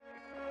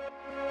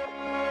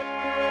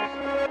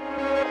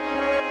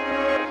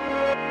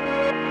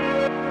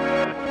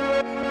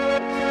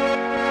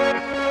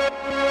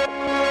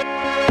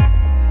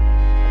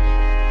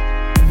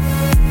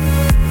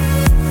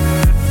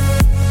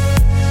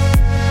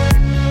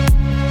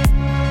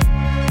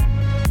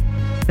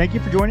Thank you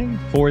for joining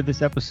for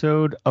this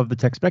episode of the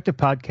Techspective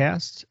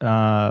podcast.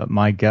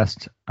 My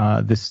guest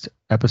this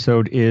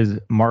episode is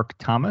Mark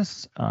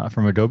Thomas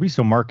from Adobe.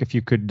 So, Mark, if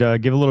you could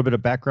give a little bit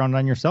of background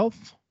on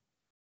yourself.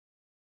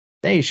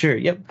 Hey, sure.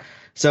 Yep.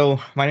 So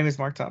my name is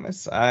Mark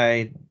Thomas.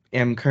 I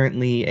am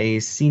currently a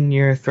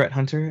senior threat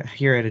hunter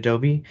here at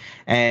Adobe,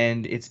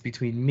 and it's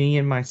between me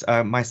and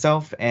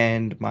myself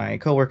and my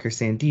coworker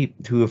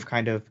Sandeep, who have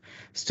kind of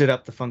stood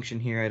up the function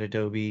here at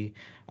Adobe.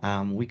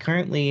 We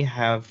currently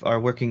are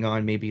working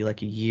on maybe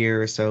like a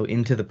year or so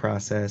into the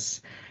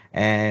process,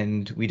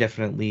 and we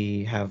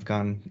definitely have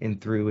gone in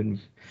through and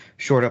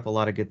shored up a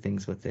lot of good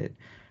things with it.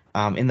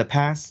 In the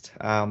past,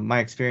 my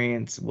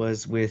experience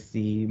was with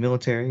the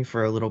military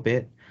for a little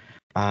bit.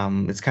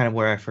 It's kind of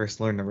where I first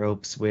learned the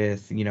ropes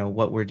with,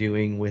 what we're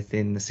doing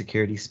within the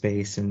security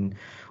space and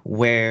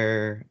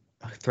where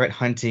threat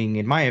hunting,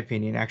 in my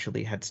opinion,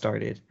 actually had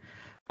started.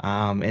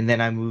 And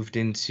then I moved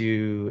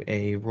into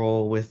a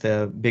role with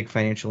a big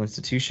financial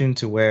institution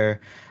to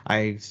where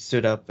I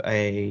stood up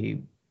a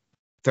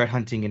threat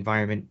hunting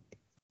environment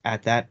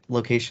at that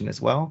location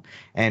as well.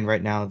 And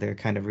right now they're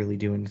kind of really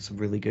doing some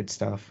really good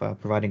stuff,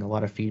 providing a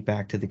lot of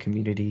feedback to the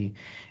community.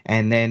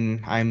 And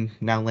then I'm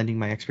now lending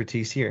my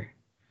expertise here.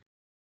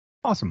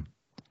 Awesome.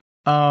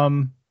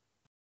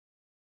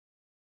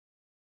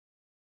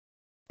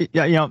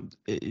 Yeah,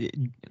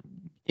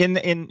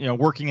 in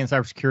working in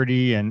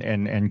cybersecurity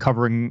and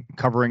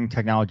covering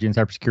technology and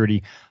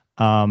cybersecurity,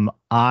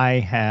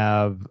 I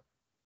have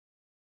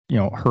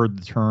heard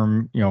the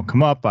term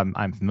come up.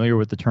 I'm familiar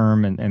with the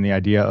term and the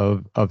idea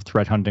of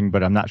threat hunting,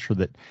 but I'm not sure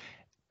that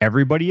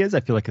everybody is. I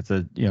feel like it's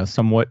a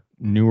somewhat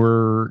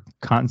newer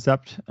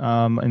concept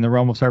in the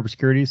realm of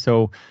cybersecurity.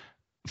 So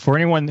for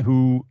anyone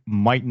who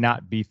might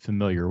not be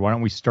familiar, why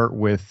don't we start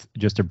with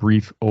just a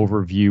brief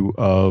overview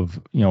of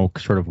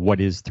sort of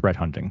what is threat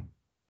hunting?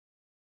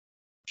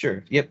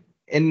 Sure. Yep.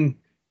 And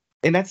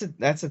that's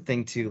a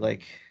thing too.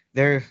 Like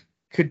there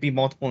could be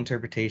multiple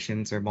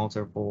interpretations or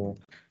multiple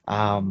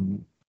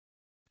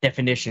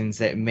definitions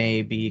that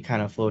may be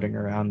kind of floating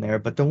around there,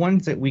 but the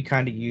ones that we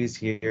kind of use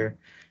here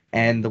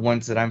and the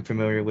ones that I'm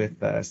familiar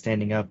with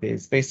standing up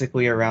is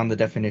basically around the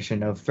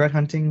definition of threat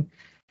hunting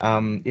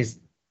is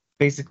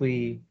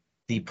basically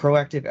the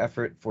proactive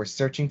effort for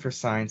searching for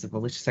signs of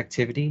malicious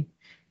activity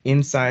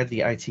inside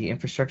the IT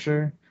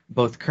infrastructure,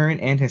 both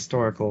current and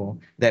historical,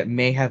 that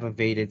may have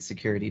evaded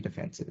security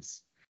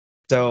defenses.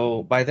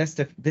 So by this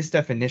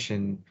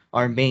definition,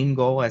 our main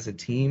goal as a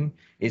team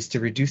is to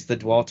reduce the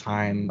dwell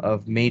time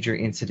of major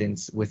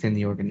incidents within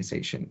the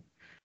organization.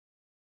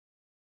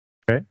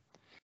 Okay.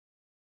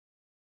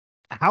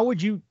 How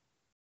would you,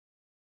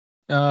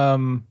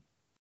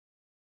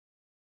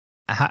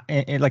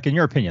 like in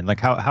your opinion, like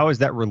how is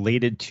that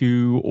related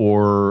to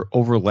or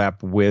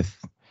overlap with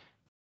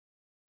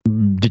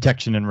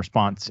detection and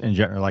response in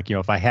general? Like,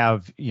 if I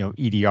have,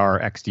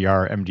 EDR,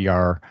 XDR,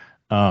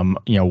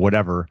 MDR,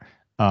 whatever,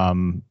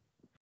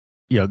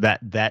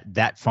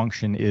 that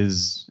function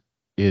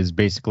is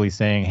basically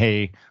saying,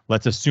 hey,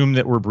 let's assume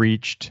that we're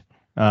breached.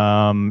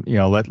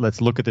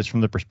 Let's look at this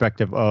from the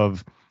perspective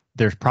of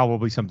there's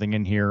probably something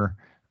in here,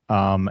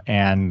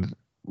 and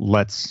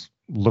let's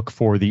look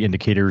for the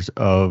indicators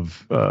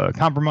of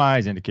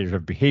compromise, indicators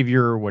of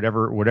behavior,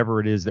 whatever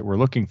it is that we're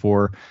looking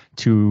for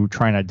to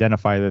try and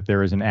identify that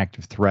there is an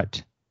active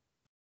threat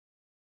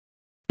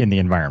in the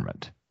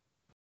environment.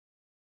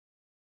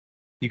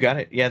 You got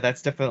it. Yeah,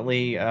 that's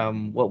definitely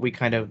what we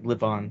kind of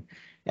live on.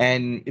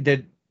 And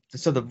the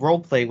role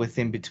play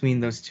within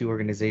between those two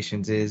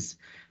organizations is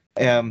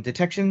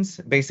detections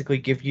basically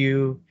give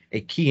you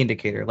a key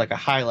indicator, like a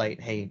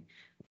highlight. Hey,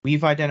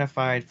 we've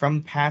identified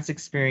from past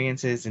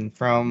experiences and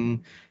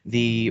from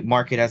the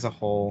market as a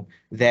whole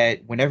that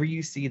whenever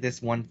you see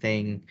this one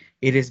thing,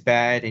 it is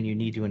bad and you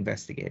need to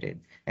investigate it.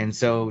 And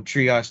so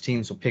triage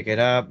teams will pick it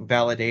up,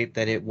 validate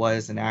that it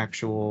was an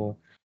actual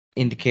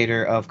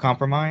indicator of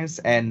compromise,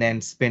 and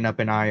then spin up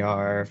an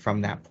IR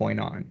from that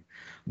point on.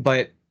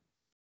 But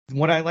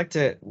one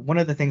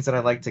of the things that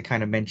I like to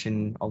kind of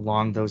mention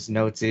along those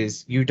notes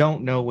is you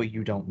don't know what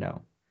you don't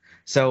know.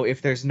 So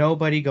if there's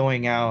nobody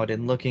going out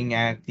and looking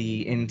at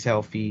the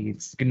intel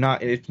feeds,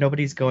 if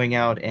nobody's going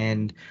out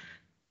and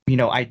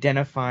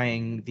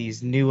identifying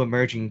these new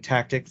emerging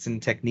tactics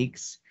and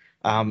techniques,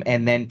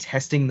 and then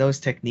testing those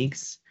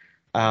techniques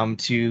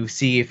to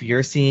see if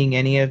you're seeing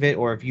any of it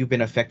or if you've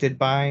been affected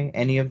by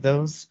any of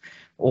those,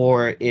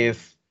 or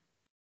if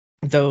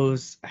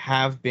those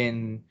have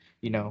been,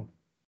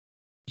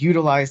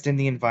 utilized in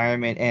the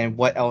environment and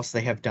what else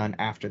they have done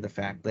after the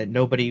fact.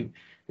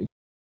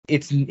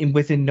 It's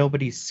within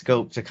nobody's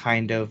scope to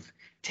kind of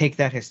take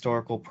that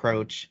historical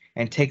approach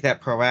and take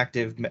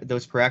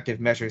those proactive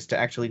measures to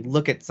actually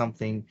look at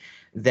something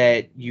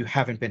that you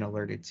haven't been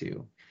alerted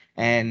to.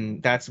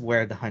 And that's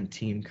where the hunt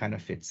team kind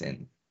of fits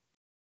in.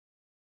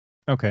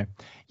 Okay.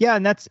 Yeah,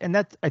 and that's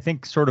I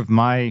think sort of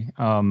my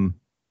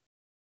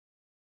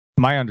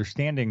my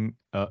understanding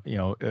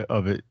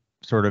of it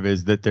sort of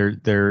is that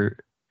there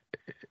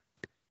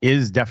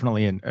is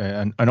definitely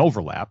an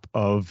overlap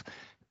of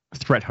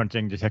threat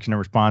hunting, detection and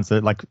response.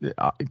 That like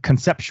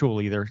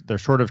conceptually, they're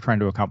sort of trying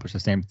to accomplish the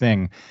same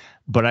thing,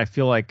 but I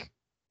feel like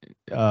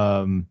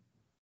that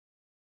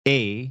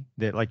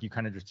like you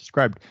kind of just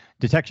described,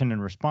 detection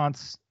and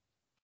response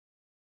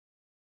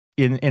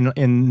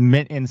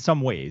in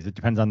some ways it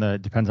depends on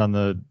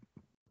the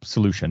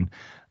solution,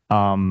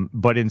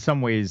 but in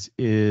some ways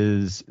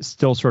is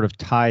still sort of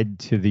tied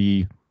to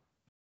the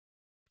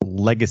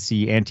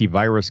legacy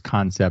antivirus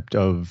concept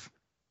of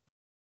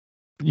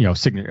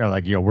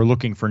we're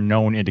looking for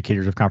known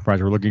indicators of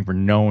compromise, we're looking for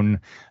known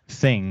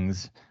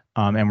things,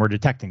 and we're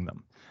detecting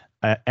them,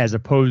 as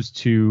opposed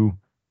to,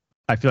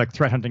 I feel like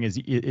threat hunting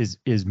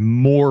is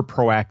more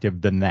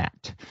proactive than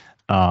that.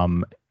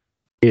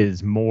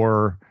 Is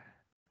more,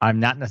 I'm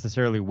not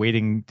necessarily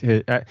waiting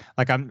to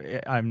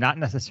I'm not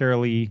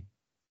necessarily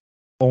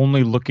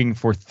only looking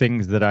for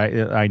things that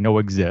I know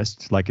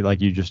exist, like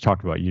you just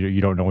talked about.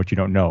 You don't know what you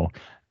don't know.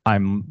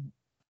 I'm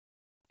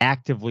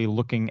actively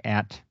looking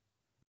at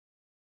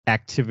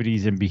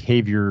activities and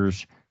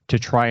behaviors to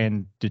try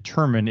and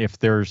determine if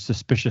there's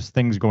suspicious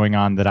things going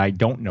on that I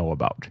don't know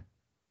about.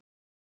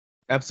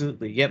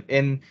 Absolutely. Yep.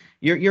 And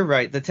you're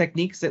right. The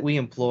techniques that we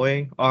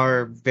employ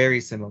are very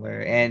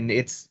similar. And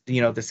it's,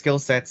 the skill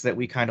sets that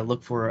we kind of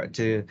look for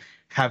to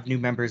have new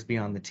members be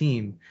on the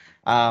team.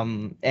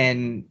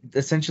 And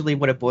essentially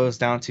what it boils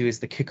down to is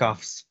the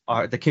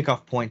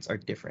kickoff points are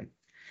different.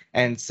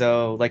 And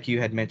so, like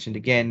you had mentioned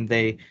again,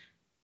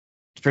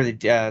 for the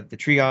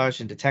triage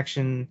and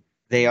detection,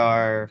 they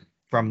are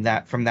from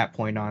that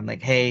point on,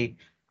 like, hey,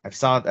 I've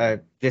saw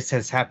this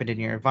has happened in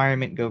your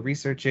environment, go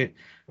research it,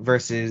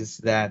 versus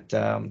that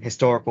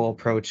historical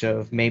approach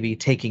of maybe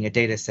taking a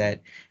data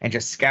set and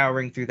just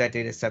scouring through that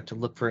data set to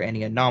look for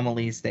any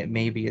anomalies that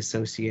may be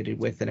associated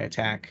with an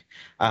attack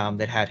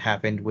that had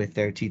happened with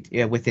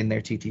within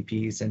their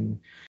TTPs, and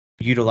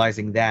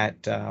utilizing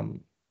that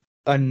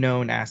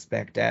unknown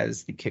aspect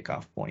as the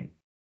kickoff point.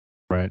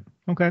 Right.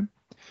 Okay.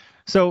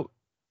 So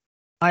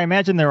I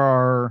imagine there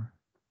are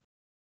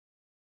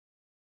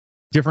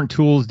different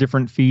tools,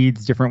 different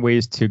feeds, different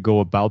ways to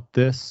go about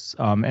this.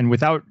 And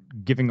without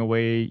giving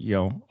away,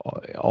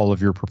 all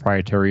of your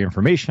proprietary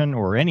information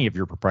or any of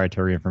your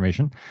proprietary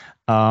information,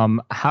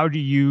 what do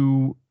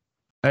you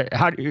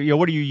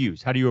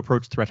use? How do you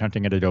approach threat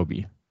hunting at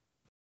Adobe?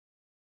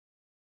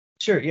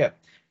 Sure. Yeah.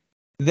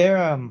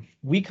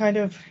 We kind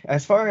of,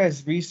 as far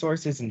as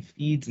resources and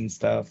feeds and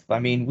stuff, I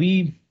mean,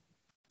 we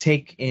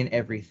take in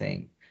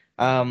everything.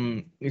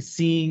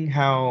 Seeing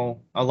how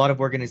a lot of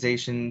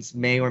organizations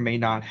may or may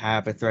not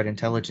have a threat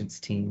intelligence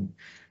team,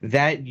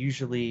 that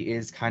usually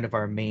is kind of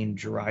our main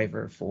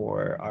driver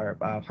for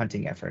our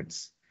hunting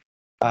efforts.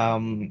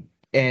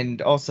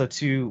 And also,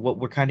 too, what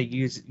we're kind of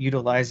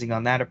utilizing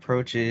on that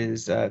approach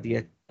is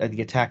the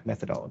attack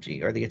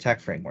methodology or the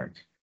attack framework.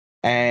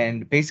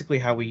 And basically,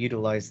 how we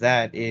utilize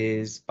that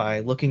is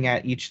by looking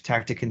at each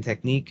tactic and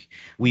technique.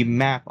 We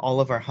map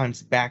all of our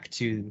hunts back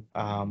to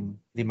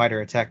the MITRE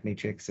attack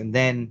matrix, and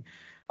then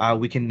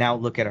we can now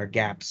look at our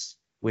gaps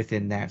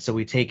within that. So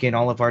we take in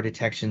all of our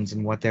detections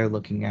and what they're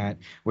looking at.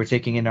 We're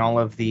taking in all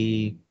of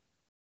the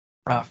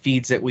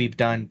feeds that we've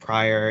done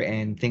prior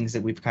and things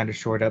that we've kind of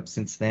shored up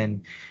since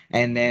then.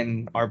 And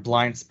then our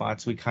blind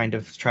spots, we kind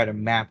of try to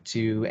map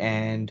to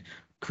and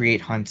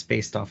create hunts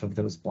based off of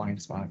those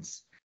blind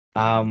spots.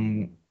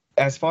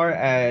 As far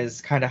as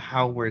kind of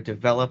how we're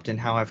developed and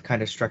how I've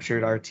kind of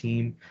structured our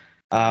team,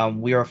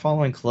 we are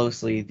following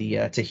closely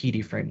the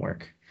Tahiti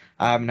framework.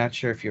 I'm not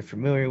sure if you're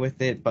familiar with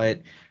it,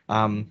 but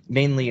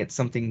mainly it's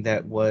something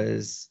that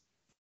was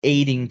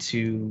aiding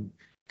to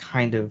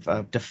kind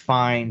of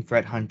define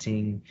threat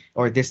hunting,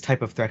 or this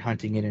type of threat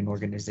hunting, in an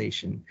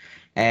organization.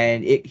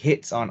 And it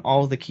hits on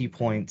all the key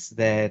points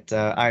that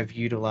I've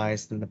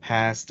utilized in the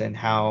past, and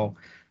how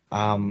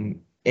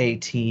a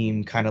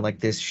team kind of like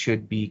this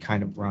should be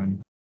kind of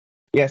run.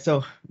 Yeah,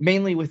 so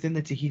mainly within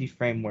the Tahiti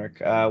framework,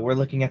 we're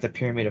looking at the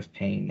pyramid of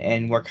pain,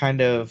 and we're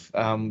kind of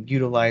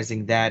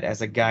utilizing that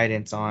as a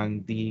guidance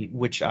on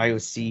which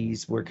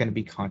IOCs we're going to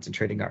be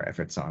concentrating our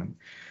efforts on.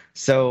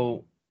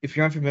 So if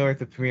you're unfamiliar with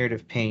the pyramid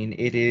of pain,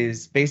 it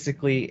is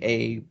basically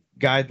a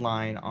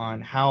guideline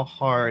on how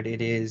hard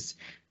it is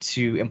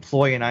to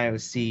employ an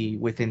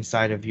IOC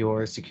inside of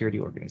your security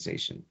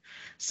organization.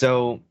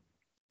 So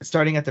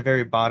starting at the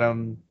very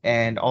bottom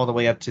and all the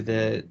way up to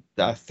the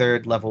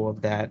third level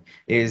of that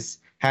is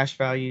hash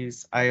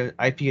values,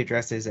 IP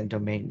addresses, and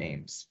domain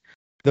names.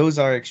 Those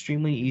are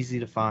extremely easy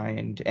to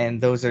find,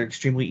 and those are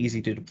extremely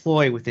easy to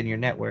deploy within your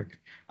network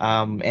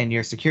and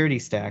your security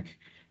stack,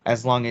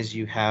 as long as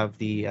you have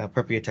the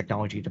appropriate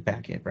technology to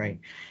back it, right?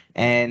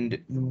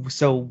 And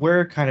so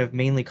we're kind of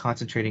mainly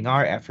concentrating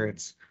our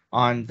efforts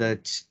on the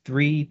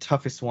three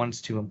toughest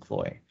ones to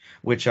employ,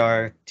 which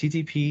are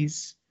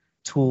TTPs,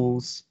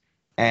 tools,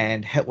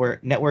 and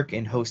network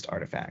and host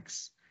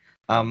artifacts.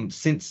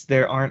 Since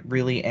there aren't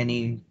really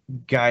any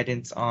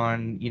guidance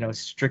on,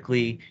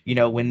 strictly,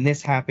 when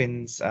this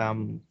happens,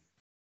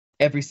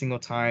 every single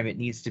time it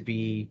needs to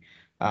be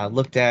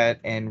looked at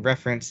and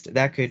referenced,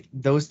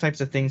 those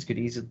types of things could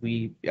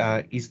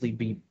easily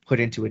be put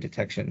into a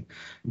detection.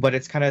 But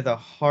it's kind of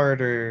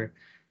harder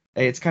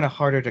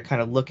to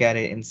kind of look at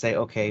it and say,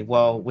 okay,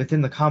 well,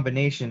 within the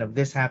combination of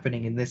this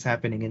happening and this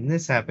happening and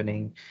this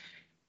happening,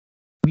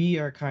 we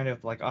are kind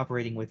of like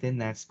operating within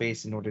that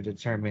space in order to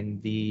determine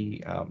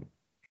the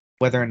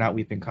whether or not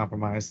we've been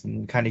compromised,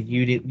 and kind of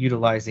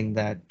utilizing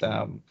that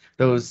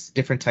those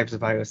different types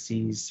of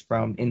IOCs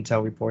from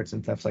intel reports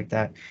and stuff like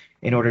that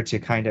in order to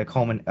kind of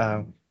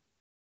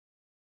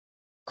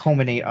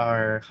culminate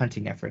our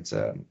hunting efforts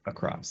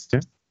across. Yeah.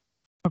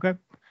 Okay.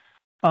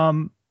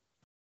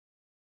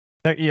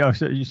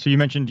 So you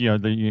mentioned,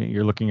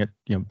 you're looking at,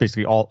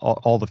 basically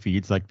all the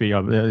feeds, like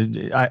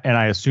and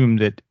I assume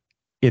that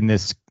in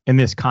this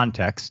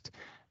context,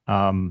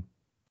 the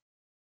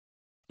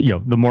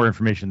more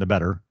information, the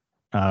better.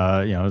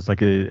 It's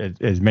like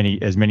as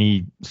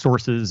many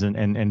sources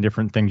and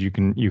different things you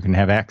can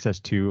have access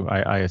to,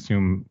 I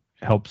assume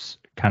helps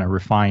kind of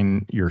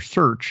refine your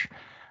search.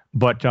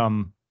 But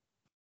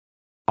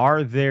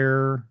are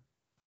there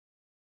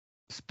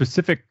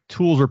specific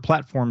tools or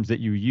platforms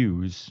that you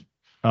use,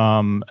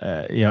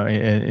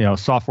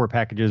 software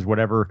packages,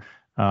 whatever,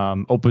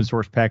 open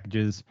source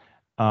packages,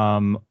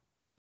 and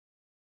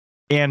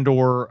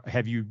or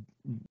have you,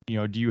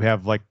 do you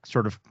have like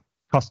sort of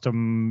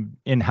custom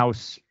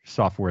in-house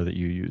software that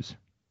you use?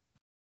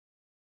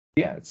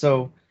 Yeah,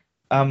 so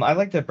I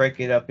like to break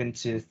it up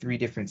into 3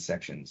 different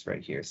sections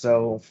right here.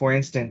 So for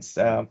instance,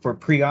 for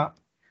pre-op,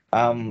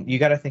 you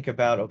got to think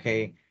about,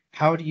 okay,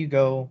 how do you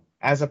go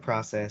as a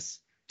process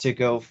to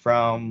go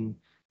from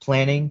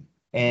planning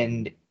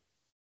and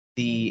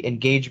the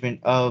engagement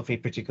of a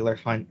particular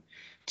hunt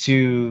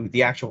to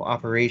the actual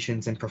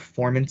operations and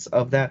performance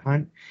of that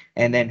hunt,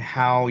 and then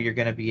how you're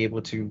going to be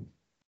able to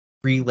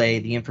relay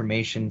the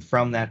information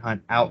from that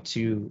hunt out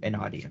to an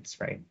audience,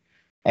 right?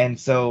 And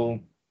so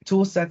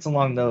tool sets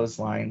along those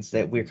lines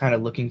that we're kind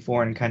of looking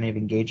for and kind of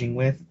engaging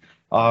with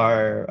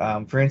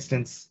are, for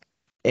instance,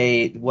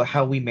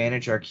 how we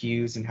manage our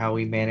queues and how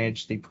we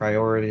manage the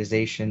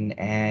prioritization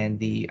and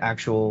the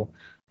actual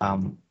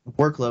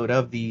workload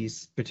of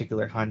these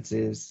particular hunts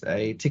is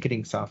a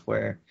ticketing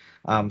software.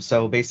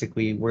 So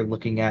basically, we're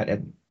looking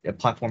at a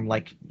platform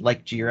like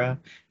Jira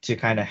to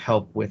kind of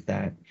help with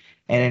that.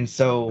 And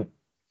so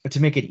to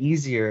make it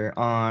easier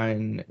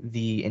on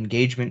the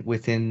engagement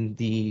within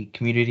the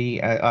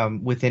community,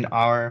 within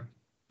our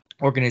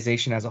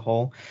organization as a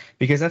whole,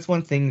 because that's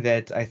one thing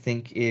that I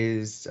think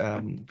is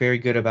very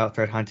good about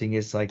threat hunting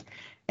is like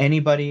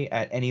anybody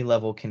at any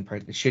level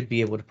should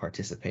be able to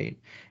participate.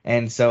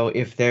 And so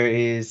if there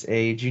is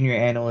a junior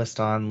analyst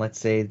on, let's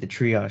say, the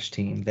triage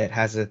team that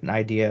has an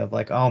idea of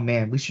like, oh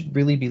man, we should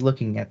really be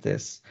looking at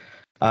this,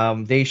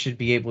 they should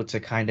be able to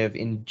kind of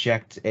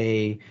inject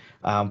a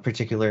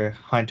particular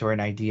hunt or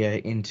an idea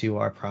into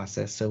our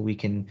process so we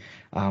can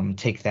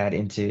take that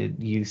into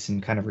use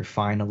and kind of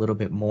refine a little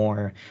bit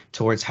more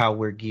towards how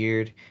we're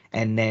geared,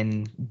 and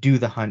then do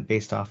the hunt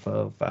based off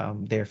of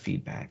their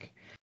feedback.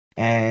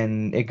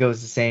 And it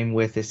goes the same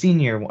with a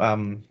senior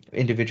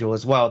individual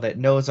as well that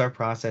knows our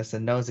process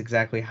and knows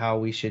exactly how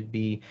we should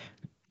be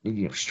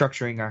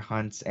structuring our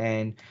hunts,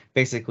 and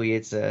basically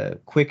it's a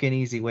quick and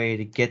easy way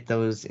to get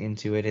those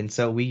into it. And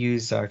so we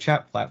use our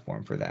chat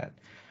platform for that.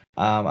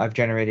 I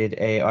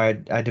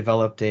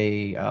developed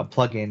a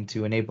plugin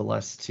to enable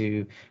us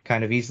to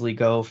kind of easily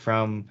go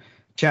from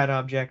chat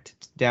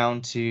object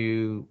down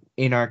to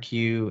in our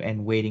queue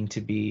and waiting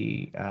to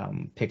be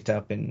picked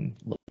up and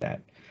looked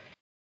at.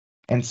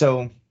 And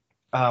so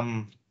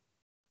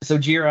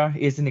Jira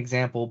is an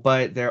example,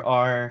 but there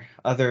are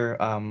other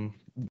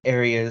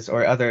areas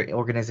or other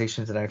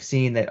organizations that I've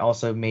seen that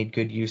also made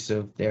good use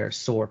of their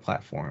SOAR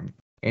platform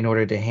in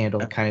order to handle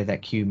kind of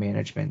that queue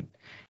management.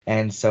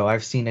 And so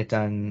I've seen it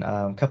done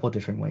a couple of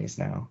different ways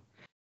now.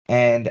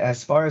 And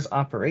as far as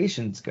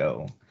operations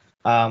go,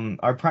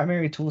 our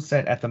primary tool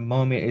set at the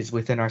moment is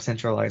within our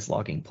centralized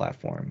logging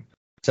platform.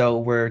 So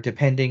we're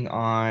depending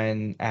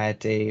on,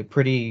 at a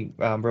pretty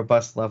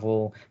robust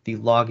level, the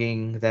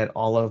logging that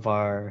all of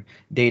our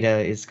data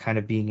is kind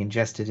of being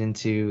ingested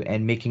into,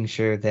 and making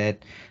sure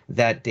that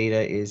that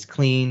data is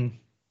clean,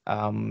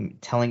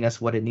 telling us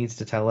what it needs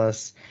to tell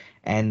us,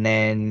 and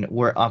then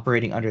we're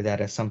operating under that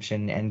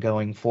assumption and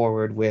going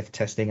forward with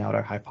testing out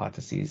our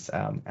hypotheses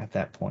at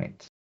that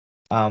point.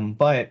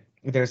 But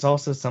there's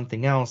also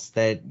something else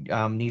that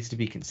needs to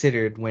be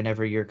considered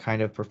whenever you're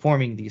kind of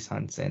performing these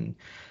hunts. And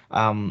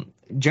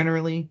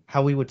generally,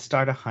 how we would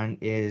start a hunt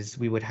is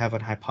we would have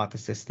a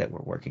hypothesis that we're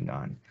working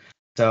on.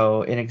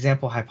 So an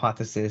example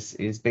hypothesis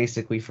is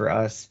basically, for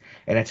us,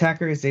 an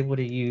attacker is able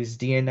to use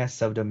DNS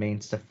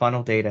subdomains to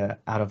funnel data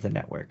out of the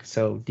network,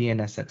 so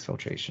DNS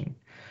exfiltration.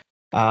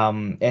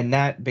 And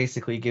that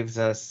basically gives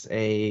us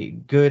a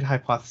good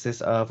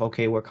hypothesis of,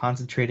 okay, we're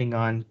concentrating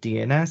on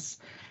DNS,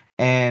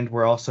 and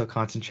we're also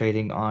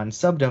concentrating on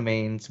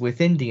subdomains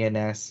within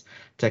DNS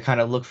to kind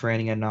of look for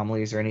any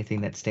anomalies or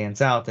anything that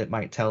stands out that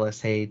might tell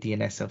us, hey, DNS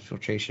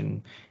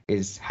exfiltration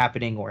is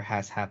happening or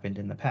has happened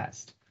in the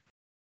past.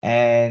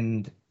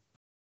 And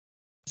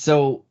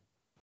So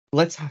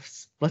let's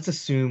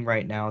assume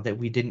right now that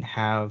we didn't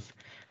have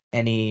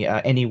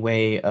any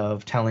way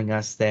of telling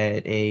us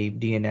that a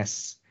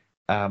DNS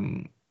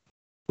um,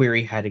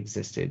 query had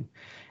existed.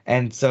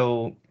 And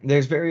so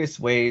there's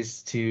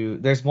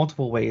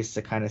multiple ways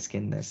to kind of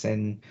skin this.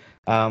 And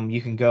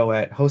you can go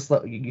at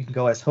you can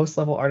go as host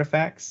level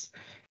artifacts.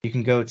 You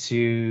can go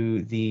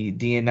to the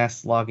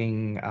DNS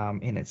logging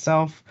in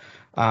itself.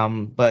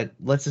 But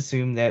let's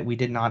assume that we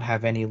did not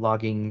have any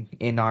logging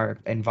in our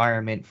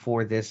environment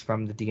for this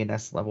from the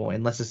DNS level.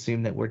 And let's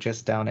assume that we're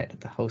just down at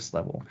the host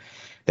level.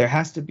 There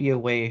has to be a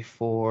way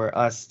for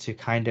us to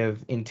kind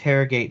of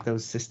interrogate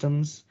those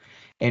systems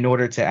in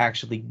order to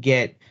actually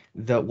get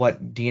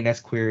what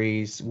DNS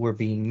queries were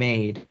being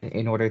made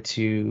in order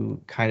to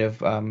kind of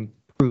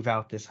prove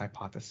out this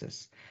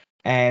hypothesis.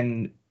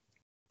 And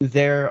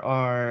there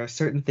are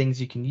certain things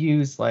you can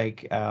use,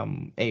 like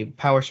a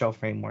PowerShell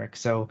framework.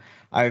 So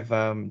I've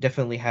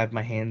definitely had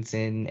my hands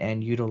in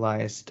and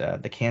utilized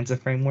the Kanza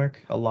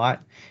framework a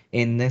lot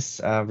in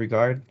this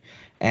regard.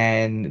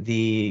 And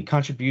the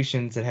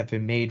contributions that have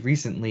been made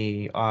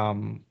recently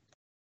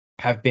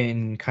have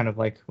been kind of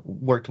like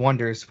worked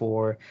wonders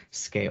for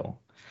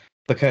scale,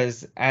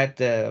 because at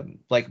the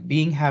like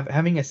being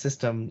having a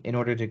system in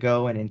order to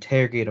go and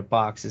interrogate a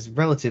box is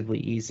relatively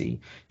easy.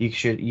 You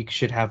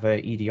should have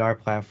a EDR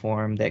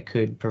platform that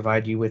could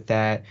provide you with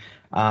that.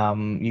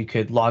 You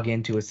could log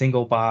into a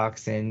single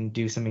box and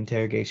do some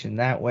interrogation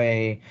that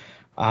way.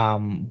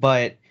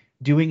 But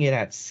doing it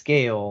at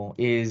scale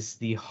is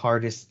the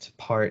hardest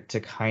part to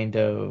kind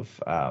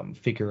of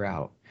figure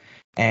out.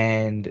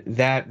 And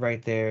that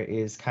right there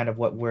is kind of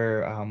what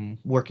we're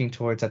working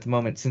towards at the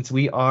moment, since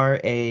we are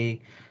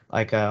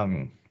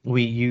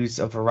we use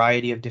a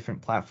variety of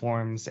different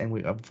platforms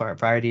and a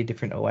variety of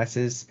different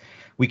OSs.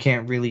 We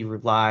can't really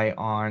rely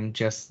on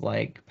just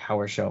like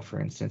PowerShell, for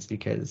instance,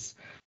 because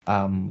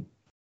um,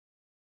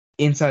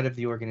 inside of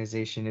the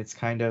organization, it's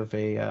kind of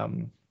a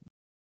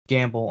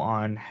gamble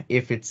on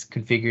if it's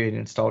configured and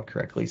installed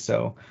correctly.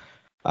 So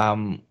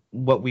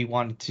what we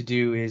wanted to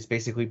do is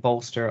basically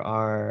bolster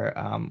our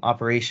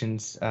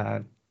operations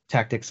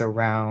tactics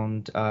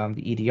around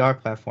the EDR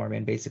platform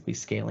and basically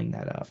scaling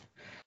that up.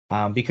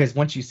 Because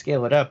once you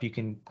scale it up, you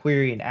can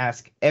query and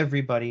ask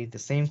everybody the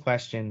same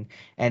question,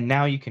 and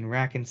now you can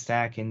rack and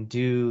stack and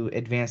do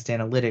advanced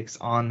analytics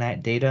on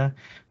that data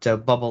to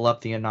bubble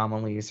up the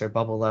anomalies or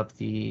bubble up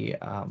the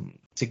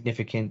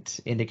significant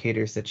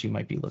indicators that you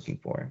might be looking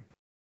for.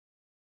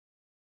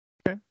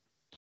 Okay.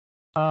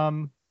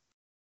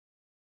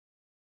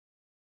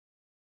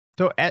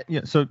 So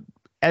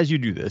as you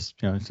do this,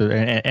 a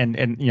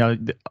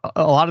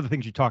lot of the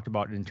things you talked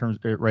about in terms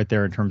right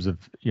there in terms of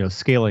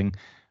scaling,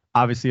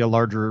 obviously a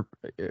larger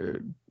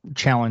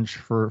challenge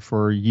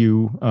for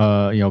you,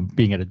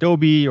 being at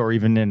Adobe or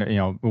even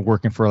in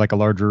working for like a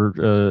larger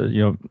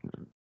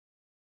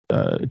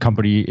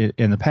company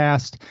in the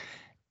past.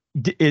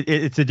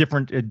 It's a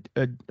different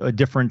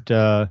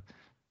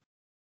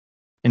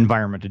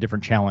environment, a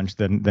different challenge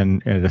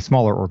than at a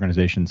smaller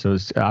organization. So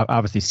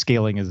obviously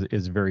scaling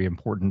is very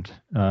important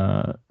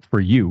for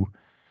you.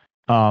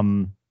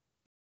 And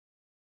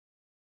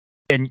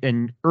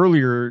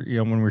earlier,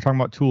 when we were talking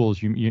about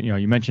tools,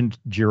 you mentioned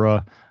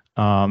Jira,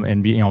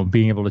 and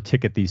being able to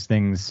ticket these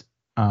things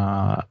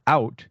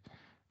out.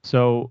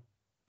 So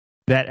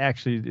that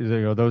actually,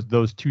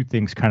 those two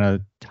things kind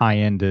of tie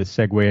in to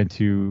segue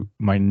into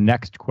my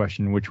next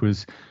question, which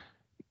was,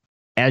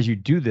 as you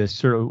do this,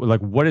 sort of like,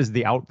 what is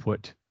the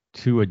output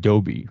to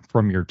Adobe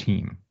from your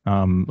team?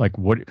 Like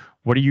what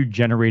are you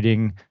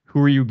generating?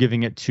 Who are you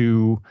giving it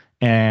to?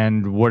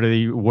 And what do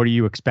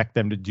you expect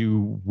them to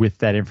do with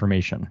that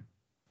information?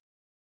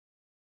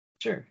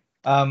 Sure.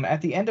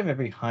 At the end of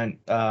every hunt,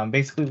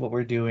 basically what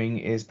we're doing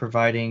is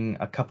providing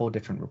a couple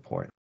different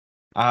reports.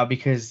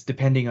 Because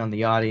depending on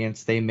the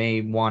audience, they may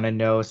want to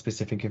know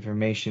specific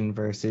information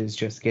versus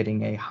just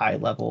getting a high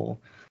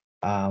level,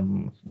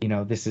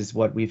 this is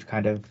what we've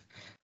kind of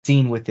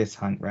seen with this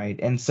hunt, right?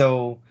 And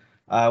so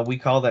we're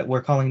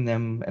calling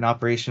them an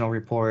operational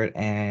report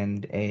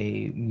and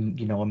a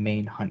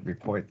main hunt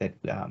report that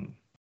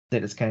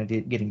is kind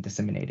of getting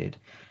disseminated.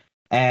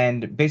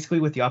 And basically,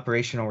 with the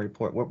operational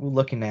report, what we're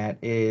looking at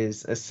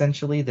is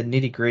essentially the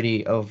nitty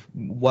gritty of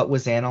what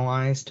was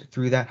analyzed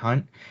through that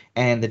hunt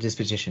and the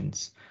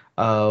dispositions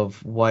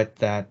of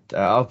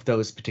of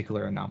those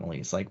particular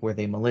anomalies. Like, were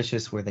they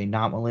malicious? Were they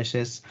not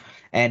malicious?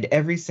 And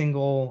every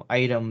single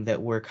item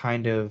that we're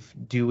kind of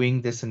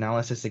doing this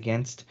analysis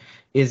against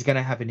is going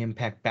to have an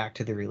impact back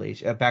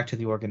to back to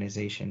the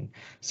organization.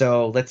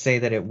 So let's say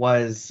that it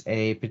was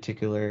a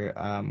particular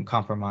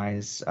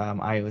compromise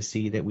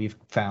IOC that we've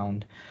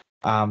found.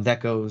 That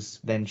goes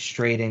then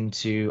straight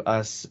into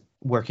us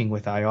working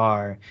with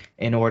IR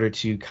in order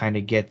to kind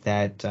of get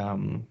that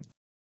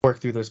work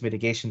through those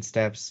mitigation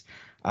steps,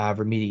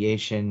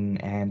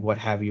 remediation, and what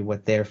have you,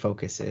 what their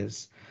focus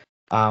is.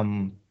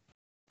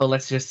 But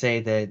let's just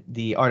say that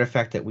the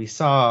artifact that we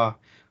saw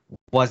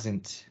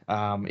wasn't.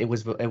 It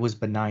was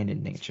benign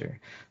in nature.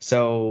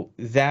 So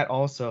that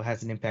also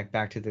has an impact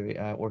back to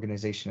the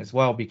organization as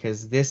well,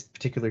 because this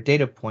particular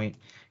data point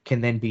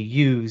can then be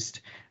used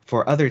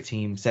for other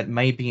teams that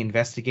may be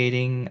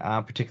investigating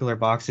particular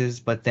boxes,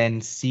 but then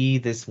see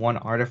this one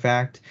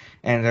artifact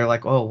and they're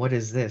like, "Oh, what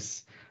is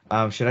this?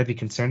 Should I be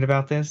concerned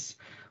about this?"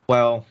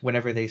 Well,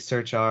 whenever they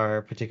search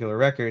our particular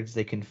records,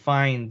 they can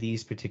find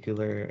these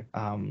particular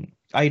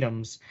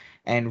items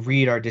and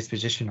read our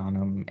disposition on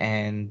them,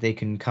 and they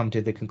can come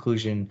to the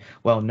conclusion,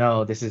 well,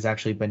 no, this is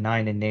actually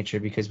benign in nature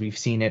because we've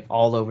seen it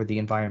all over the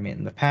environment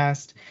in the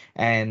past,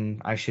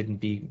 and I shouldn't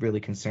be really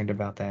concerned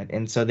about that.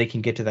 And so they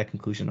can get to that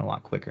conclusion a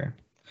lot quicker.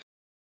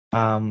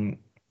 And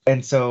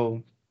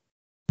so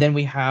then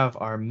we have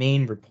our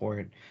main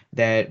report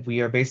that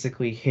we are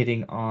basically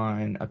hitting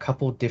on a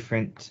couple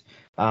different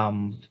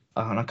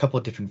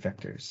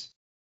vectors.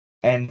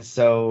 And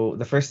so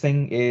the first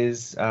thing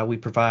is we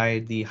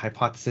provide the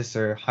hypothesis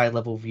or high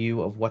level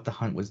view of what the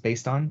hunt was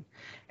based on.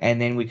 And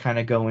then we kind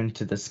of go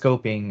into the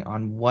scoping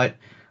on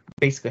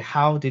basically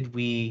how did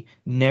we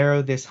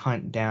narrow this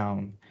hunt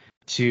down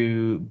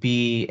to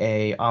be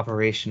a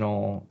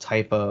operational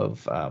type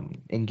of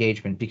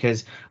engagement,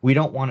 because we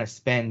don't want to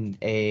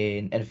spend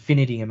an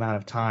infinity amount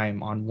of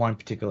time on one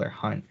particular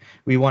hunt.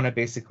 We want to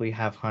basically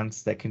have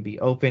hunts that can be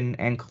open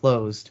and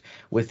closed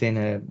within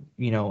a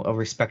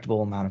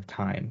respectable amount of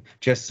time,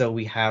 just so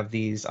we have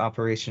these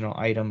operational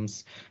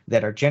items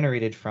that are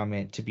generated from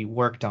it to be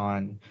worked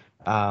on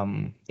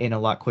in a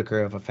lot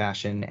quicker of a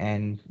fashion,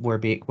 and we're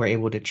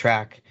able to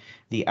track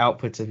the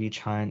outputs of each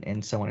hunt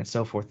and so on and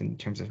so forth in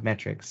terms of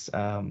metrics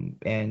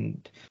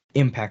and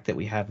impact that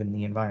we have in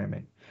the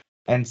environment.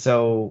 And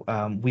so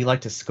we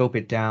like to scope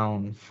it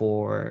down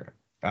for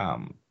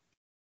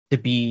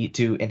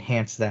to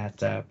enhance that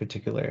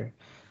particular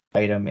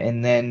item.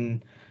 And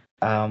then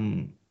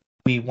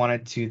we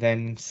wanted to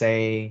then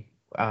say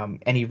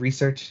any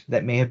research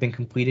that may have been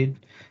completed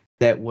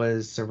that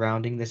was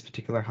surrounding this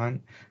particular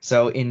hunt.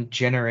 So in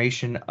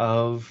generation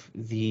of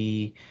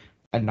the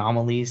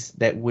anomalies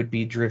that would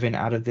be driven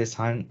out of this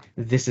hunt,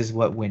 this is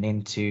what went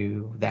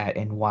into that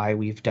and why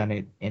we've done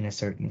it in a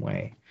certain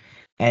way.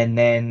 And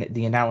then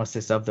the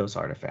analysis of those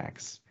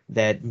artifacts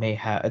that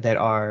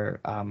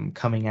are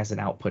coming as an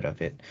output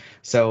of it.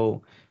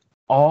 So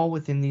all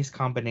within these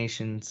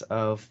combinations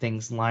of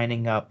things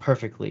lining up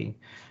perfectly.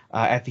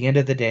 At the end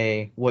of the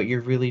day, what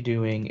you're really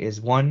doing is,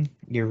 one,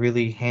 you're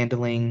really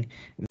handling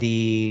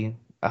the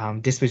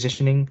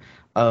dispositioning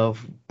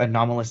of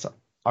anomalous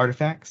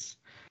artifacts,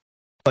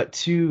 but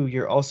two,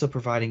 you're also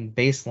providing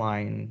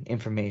baseline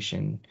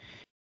information.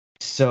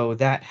 So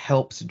that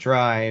helps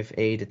drive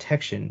a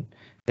detection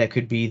that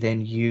could be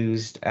then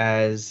used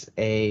as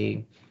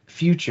a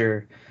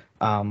future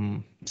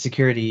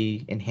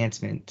security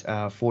enhancement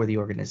for the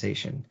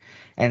organization.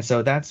 And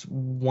so that's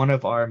one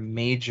of our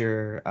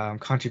major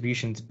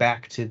contributions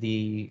back to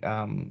the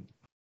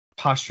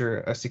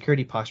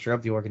security posture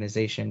of the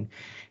organization,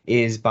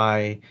 is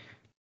by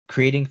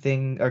creating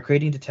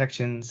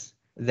detections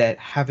that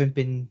haven't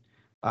been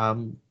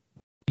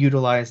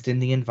utilized in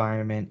the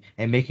environment,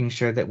 and making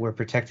sure that we're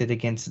protected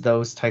against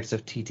those types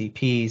of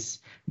TTPs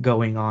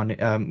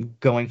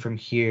going from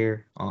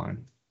here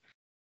on.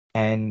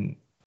 And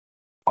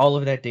all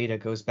of that data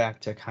goes back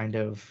to kind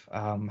of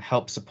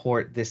help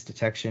support this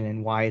detection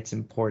and why it's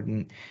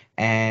important,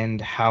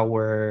 and how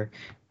we're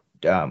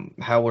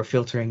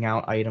filtering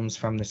out items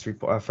from this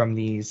report, from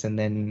these, and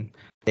then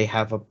they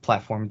have a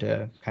platform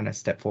to kind of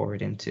step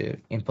forward into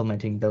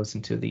implementing those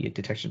into the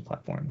detection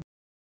platform.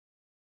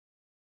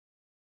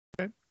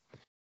 Okay.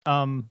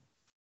 And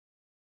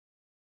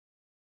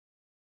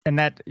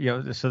that,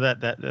 so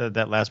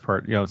that last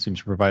part, seems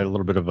to provide a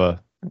little bit of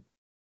a,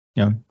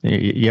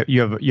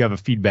 you have a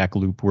feedback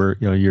loop where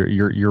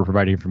you're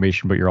providing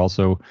information, but you're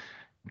also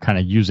kind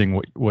of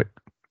using what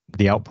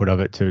the output of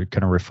it to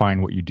kind of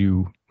refine what you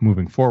do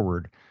moving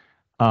forward.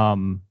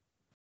 Because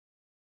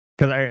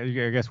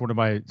I guess one of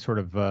my sort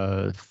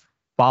of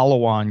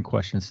follow-on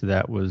questions to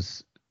that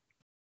was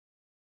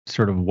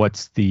sort of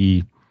what's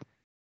the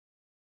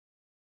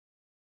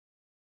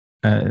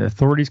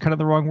authority is kind of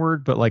the wrong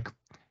word, but like,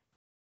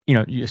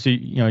 you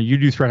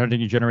do threat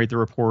hunting, you generate the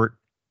report,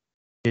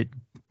 it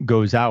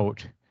goes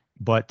out,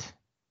 but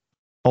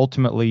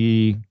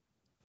ultimately,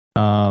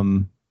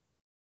 like,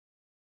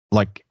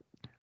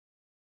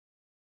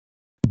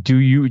 do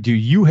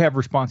you have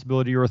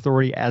responsibility or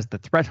authority as the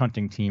threat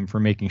hunting team for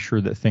making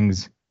sure that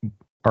things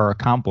are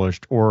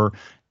accomplished, or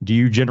do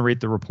you generate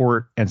the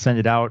report and send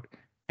it out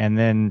and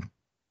then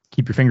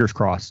keep your fingers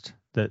crossed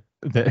that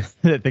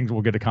things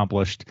will get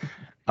accomplished?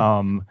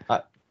 I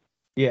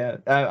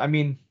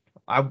mean,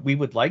 we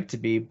would like to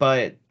be,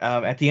 but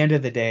at the end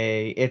of the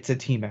day, it's a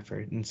team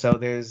effort, and so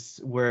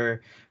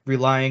we're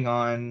relying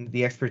on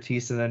the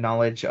expertise and the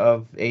knowledge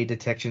of a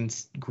detection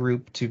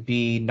group to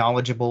be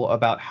knowledgeable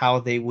about how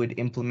they would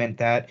implement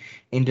that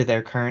into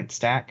their current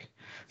stack.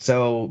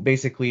 So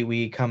basically,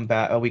 we come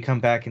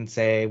back and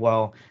say,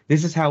 well,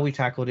 this is how we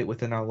tackled it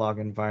within our log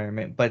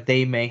environment, but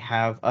they may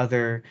have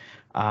other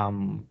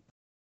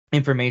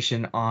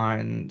information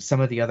on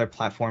some of the other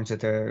platforms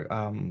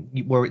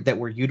that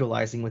we're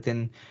utilizing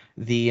within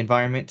the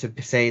environment to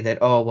say that,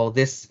 oh well,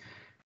 this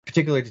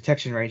particular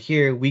detection right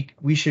here,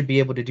 we should be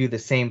able to do the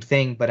same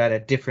thing but at a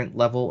different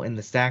level in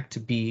the stack to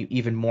be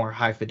even more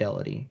high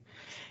fidelity.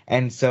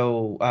 And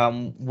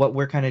so what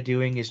we're kind of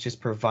doing is just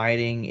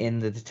providing in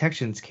the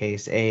detections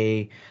case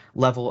a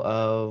level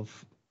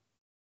of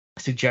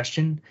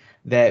suggestion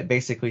that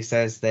basically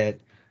says that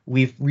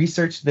we've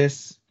researched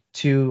this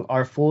to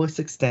our fullest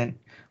extent.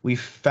 We've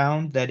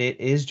found that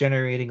it is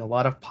generating a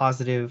lot of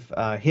positive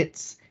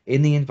hits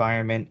in the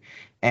environment,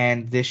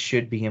 and this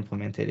should be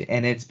implemented.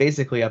 And it's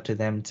basically up to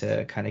them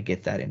to kind of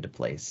get that into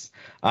place.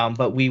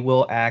 But we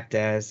will act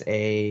as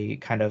a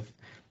kind of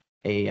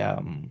a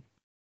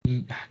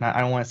not,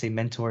 I don't want to say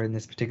mentor in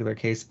this particular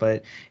case,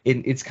 but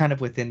it's kind of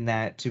within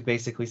that to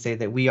basically say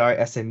that we are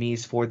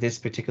SMEs for this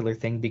particular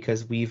thing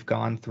because we've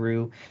gone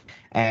through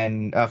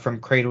and from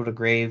cradle to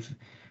grave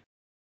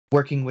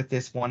working with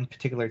this one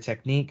particular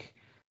technique,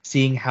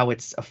 seeing how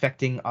it's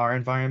affecting our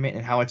environment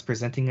and how it's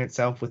presenting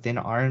itself within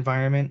our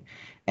environment,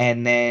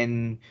 and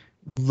then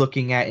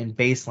looking at and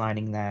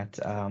baselining that.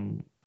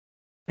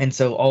 And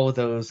so all of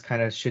those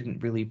kind of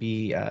shouldn't really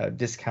be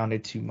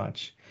discounted too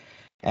much.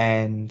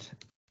 And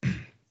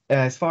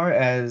as far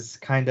as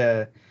kind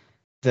of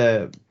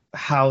the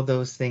how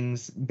those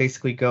things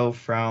basically go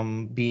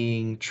from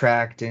being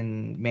tracked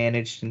and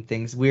managed and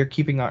things, we're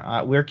keeping our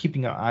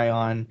eye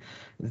on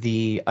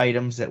the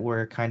items that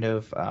we're kind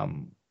of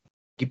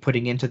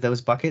putting into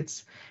those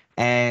buckets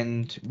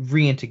and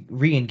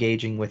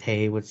re-engaging with,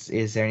 hey,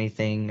 is there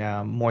anything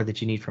more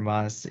that you need from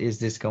us? Is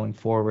this going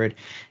forward?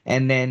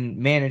 And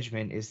then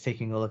management is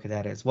taking a look at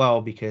that as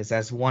well, because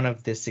as one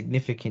of the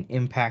significant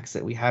impacts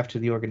that we have to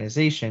the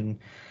organization,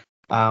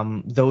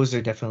 those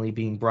are definitely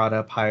being brought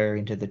up higher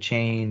into the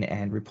chain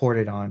and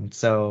reported on.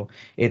 So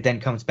it then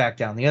comes back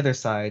down the other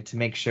side to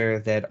make sure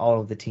that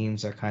all of the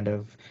teams are kind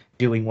of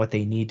doing what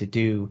they need to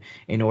do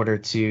in order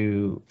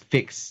to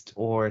fix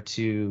or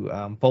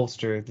to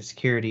bolster the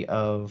security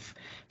of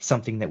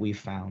something that we've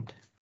found.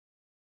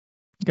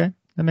 Okay,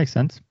 that makes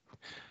sense.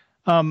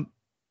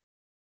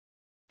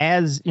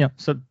 As you know,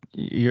 so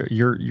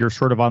you're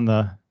sort of on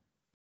the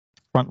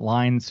front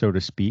line, so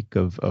to speak,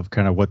 of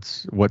kind of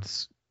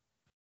what's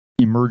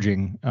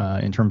emerging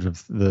in terms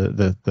of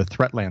the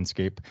threat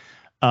landscape.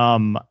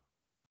 I'm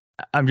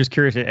just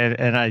curious,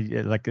 and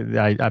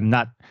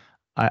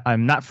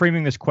I'm not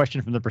framing this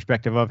question from the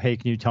perspective of, hey,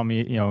 can you tell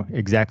me,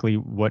 exactly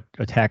what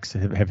attacks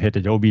have hit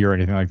Adobe or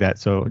anything like that.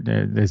 So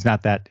it's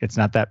not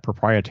that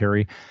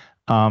proprietary,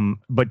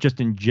 but just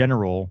in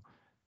general,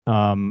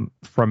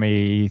 from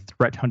a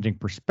threat hunting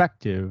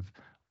perspective,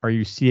 are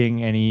you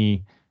seeing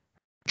any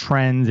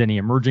trends, any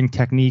emerging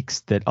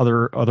techniques that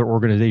other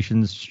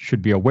organizations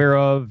should be aware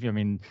of? I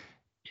mean,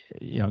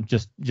 I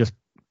guess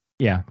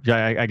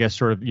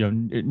sort of,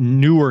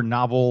 newer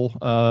novel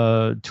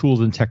tools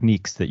and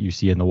techniques that you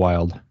see in the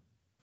wild.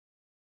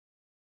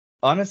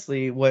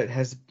 Honestly, what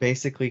has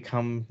basically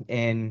come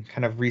and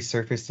kind of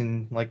resurfaced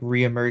and like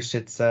reemerged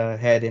its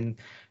head, and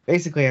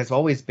basically has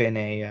always been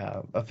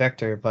a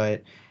vector,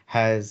 but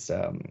has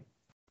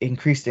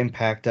increased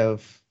impact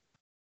of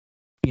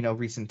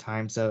recent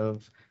times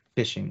of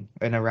phishing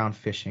and around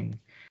phishing.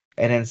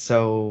 And then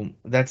so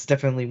that's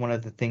definitely one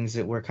of the things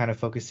that we're kind of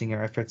focusing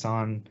our efforts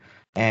on.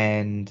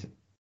 And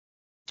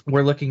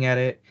we're looking at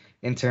it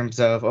in terms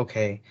of,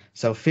 okay,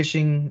 so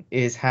phishing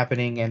is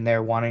happening and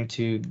they're wanting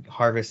to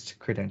harvest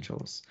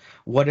credentials.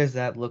 What does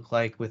that look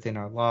like within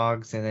our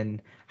logs? And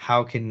then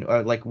how can,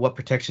 what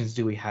protections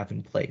do we have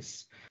in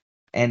place?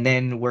 And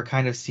then we're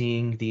kind of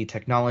seeing the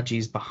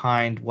technologies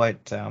behind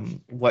what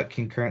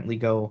can currently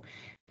go,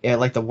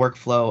 like the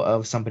workflow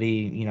of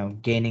somebody,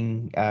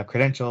 gaining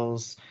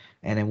credentials,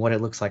 and then what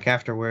it looks like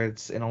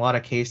afterwards. In a lot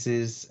of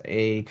cases,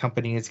 a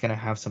company is going to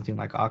have something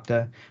like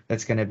Okta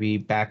that's going to be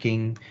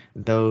backing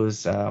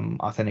those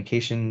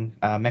authentication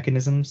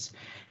mechanisms.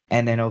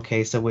 And then,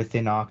 okay, so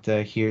within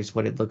Okta, here's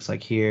what it looks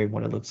like here,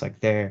 what it looks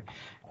like there.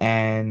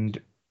 And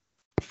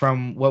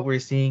from what we're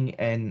seeing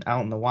and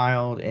out in the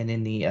wild and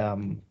in the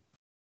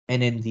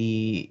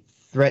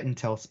threat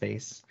intel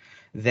space,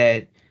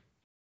 that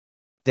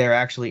they're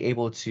actually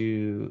able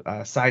to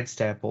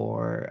sidestep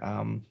or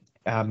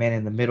man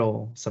in the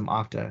middle some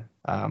Okta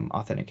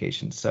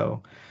authentication.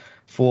 So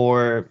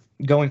for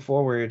going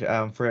forward,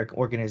 for an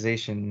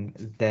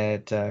organization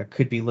that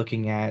could be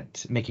looking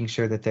at making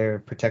sure that they're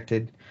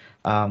protected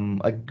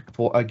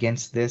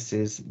against this,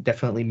 is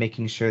definitely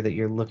making sure that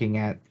you're looking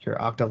at your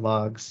Okta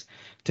logs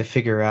to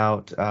figure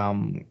out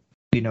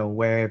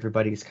where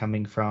everybody's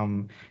coming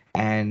from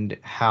and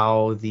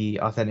how the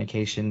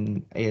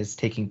authentication is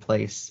taking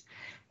place.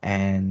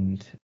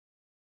 And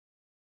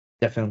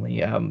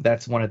definitely,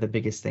 that's one of the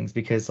biggest things,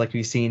 because like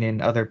we've seen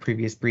in other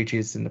previous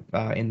breaches in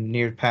the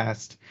near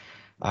past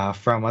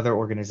from other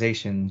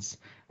organizations,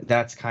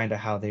 that's kind of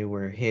how they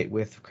were hit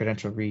with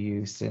credential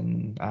reuse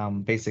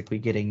and basically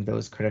getting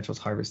those credentials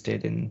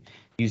harvested and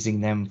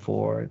using them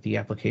for the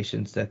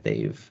applications that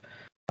they've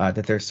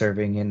that they're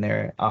serving and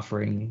they're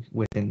offering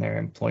within their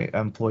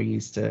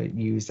employees to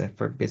use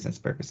for business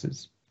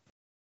purposes.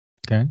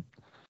 Okay.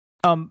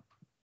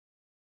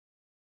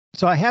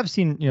 So I have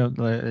seen,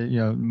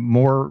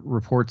 more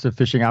reports of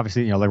phishing.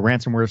 Obviously, like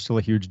ransomware is still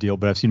a huge deal,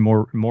 but I've seen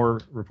more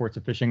reports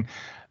of phishing.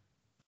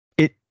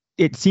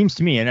 It seems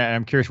to me, and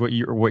I'm curious what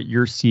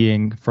you're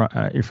seeing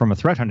from a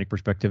threat hunting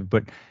perspective,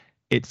 but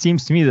it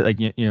seems to me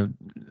that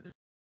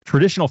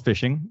traditional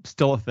phishing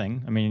still a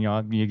thing. I mean,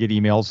 you get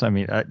emails. I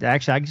mean,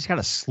 actually, I just got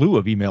a slew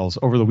of emails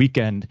over the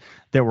weekend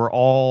that were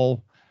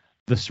all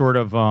the sort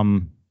of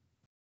I've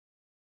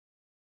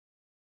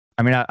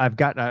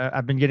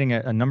been getting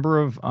a number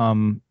of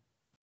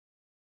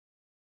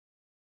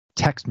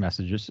text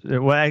messages,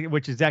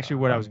 which is actually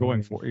what I was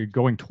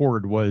going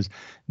toward, was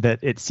that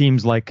it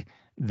seems like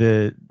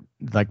the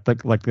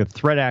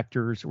threat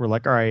actors were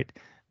like, all right,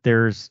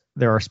 there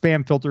are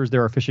spam filters,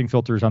 there are phishing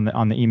filters on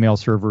the email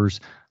servers.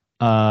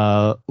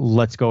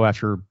 Let's go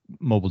after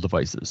mobile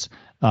devices.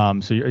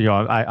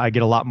 So I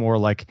get a lot more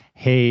like,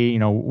 hey,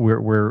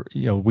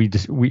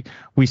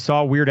 we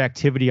saw weird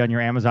activity on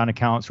your Amazon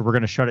account, so we're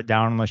going to shut it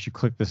down unless you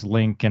click this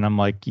link. And I'm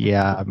like,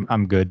 yeah,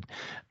 I'm good.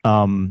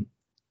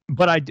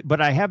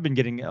 But I have been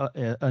getting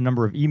a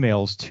number of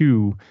emails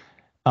too,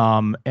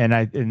 and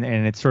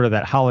it's sort of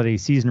that holiday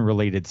season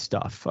related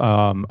stuff.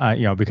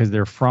 Because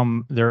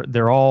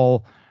they're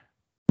all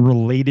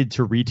related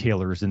to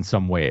retailers in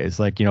some ways,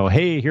 like,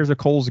 hey, here's a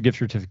Kohl's gift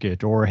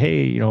certificate, or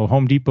hey,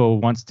 Home Depot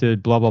wants to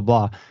blah blah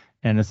blah,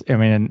 and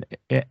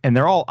and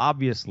they're all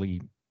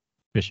obviously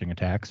phishing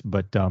attacks,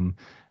 but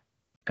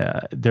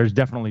there's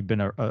definitely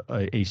been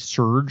a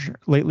surge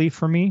lately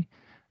for me.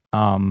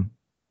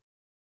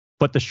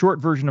 But the short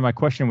version of my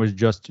question was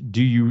just,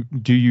 do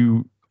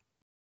you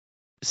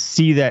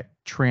see that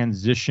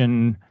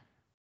transition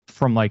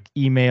from like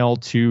email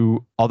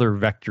to other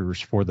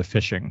vectors for the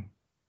phishing?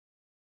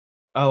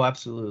 Oh,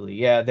 absolutely.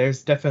 Yeah,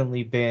 there's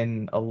definitely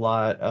been a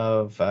lot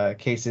of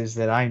cases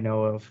that I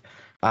know of,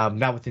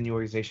 not within the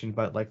organization,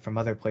 but like from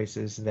other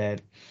places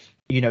that,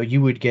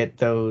 you would get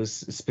those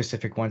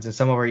specific ones, and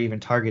some of them are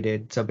even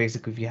targeted. So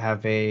basically, if you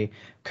have a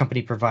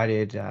company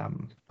provided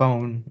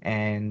phone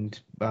and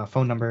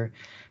phone number,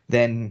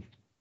 then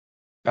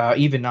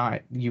even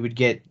not, you would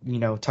get,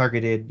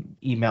 targeted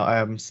email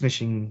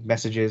smishing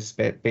messages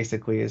that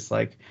basically is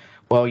like,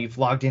 well, you've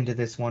logged into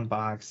this one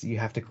box, you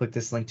have to click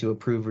this link to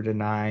approve or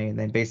deny, and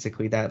then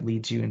basically that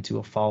leads you into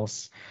a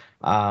false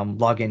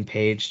login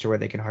page to where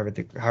they can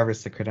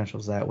harvest the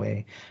credentials that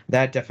way.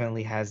 That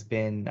definitely has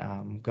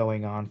been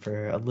going on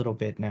for a little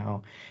bit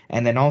now.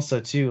 And then also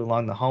too,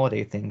 along the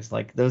holiday things,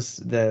 like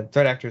the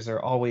threat actors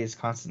are always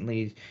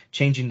constantly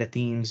changing the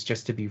themes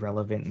just to be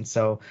relevant. And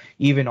so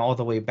even all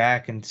the way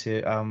back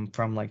into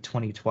from like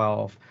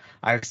 2012,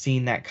 I've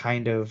seen that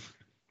kind of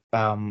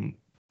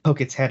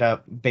poke its head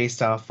up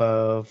based off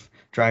of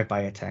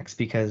drive-by attacks,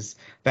 because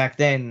back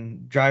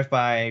then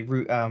drive-by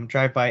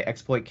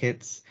exploit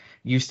kits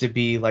used to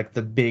be like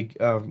the big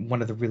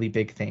one of the really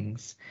big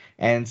things.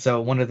 And so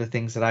one of the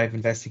things that I've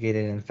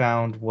investigated and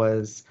found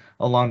was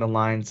along the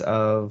lines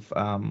of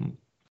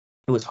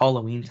it was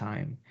Halloween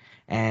time,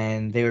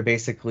 and they were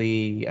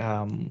basically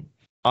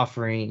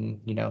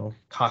offering,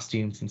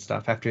 costumes and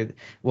stuff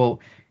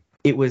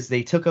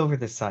they took over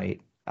the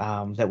site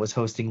that was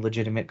hosting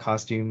legitimate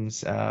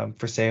costumes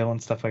for sale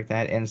and stuff like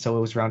that. And so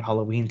it was around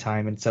Halloween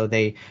time. And so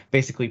they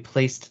basically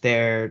placed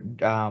their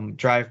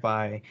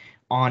drive-by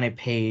on a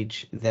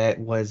page that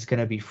was going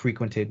to be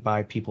frequented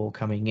by people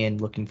coming in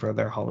looking for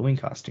their Halloween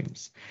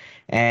costumes.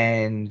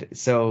 And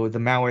so the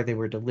malware they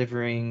were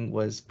delivering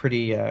was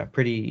pretty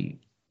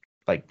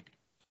like,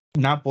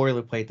 not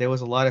boilerplate. There was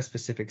a lot of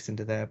specifics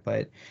into that,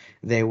 but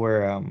they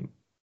were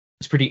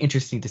it's pretty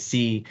interesting to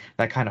see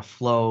that kind of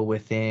flow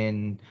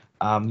within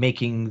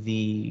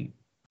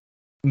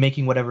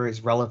making whatever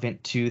is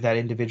relevant to that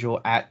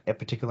individual at a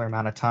particular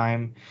amount of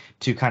time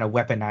to kind of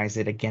weaponize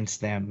it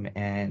against them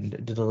and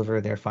to deliver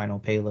their final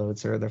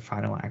payloads or their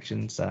final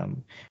actions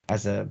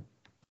as a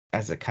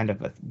kind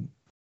of a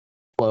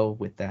flow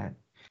with that.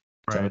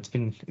 Right. So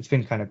it's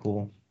been kind of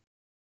cool.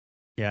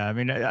 Yeah, I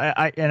mean,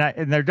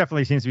 and there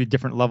definitely seems to be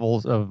different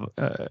levels of.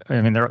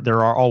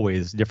 There are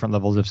always different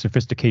levels of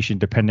sophistication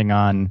depending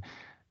on,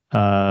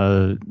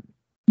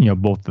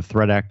 both the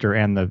threat actor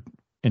and the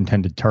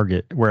intended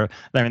target. Where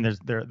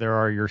there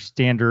are your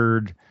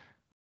standard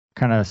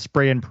kind of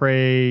spray and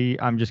pray.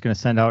 I'm just going to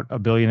send out a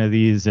billion of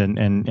these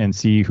and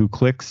see who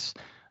clicks,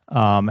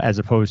 as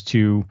opposed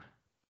to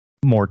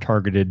more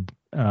targeted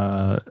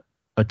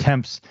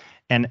attempts.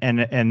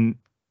 And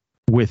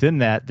within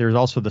that, there's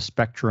also the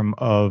spectrum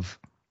of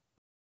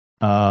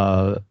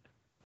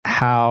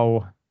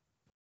how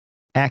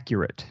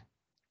accurate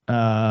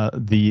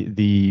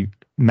the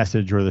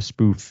message or the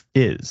spoof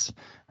is.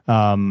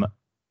 Where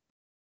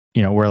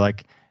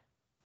like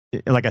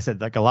I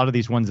said, like a lot of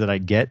these ones that I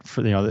get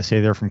for, that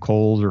say they're from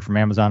Kohl's or from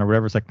Amazon or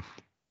whatever, it's like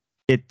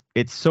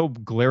it's so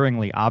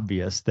glaringly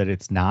obvious that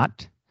it's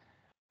not,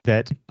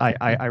 that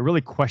I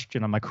really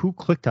question. I'm like, who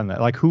clicked on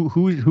that? Like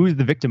who's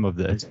the victim of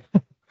this?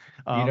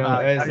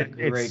 That is a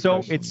great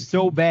question. It's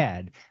so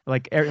bad.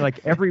 Like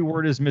every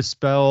word is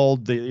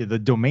misspelled. The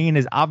domain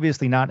is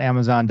obviously not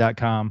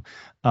Amazon.com.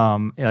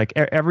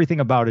 Everything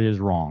about it is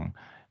wrong.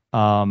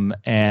 But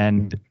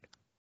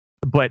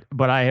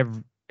I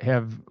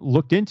have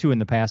looked into in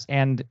the past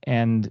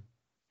and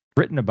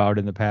written about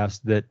in the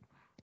past that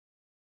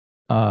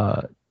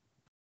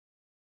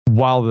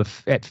while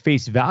at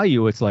face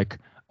value it's like,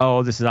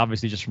 oh, this is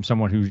obviously just from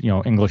someone who,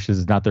 English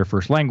is not their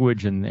first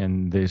language,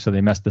 and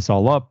they messed this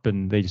all up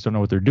and they just don't know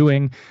what they're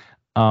doing.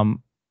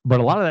 But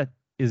a lot of that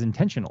is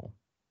intentional.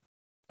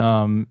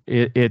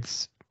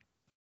 It's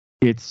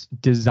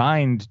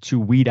designed to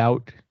weed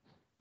out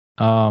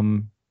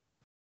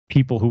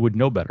people who would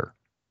know better.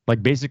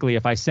 Like basically,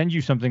 if I send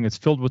you something that's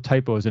filled with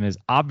typos and is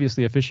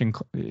obviously a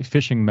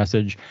phishing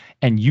message,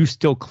 and you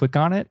still click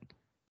on it,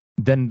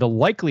 then the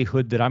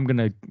likelihood that I'm going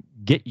to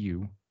get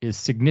you is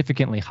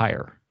significantly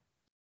higher.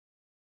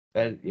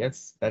 That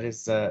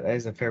is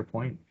a fair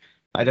point.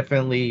 I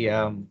definitely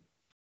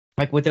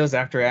like with those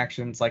after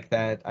actions like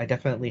that. I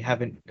definitely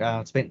haven't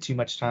spent too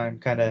much time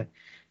kind of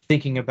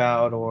thinking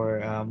about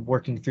or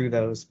working through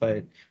those,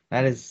 but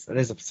that is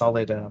a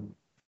solid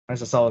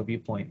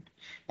viewpoint.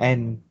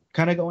 And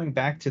kind of going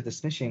back to the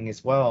smishing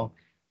as well,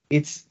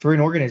 it's for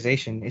an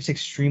organization, it's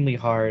extremely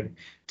hard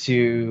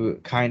to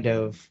kind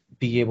of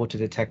be able to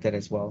detect that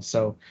as well.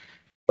 So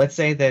let's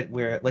say that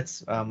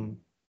let's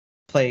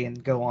play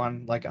and go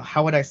on, like,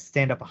 how would I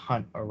stand up a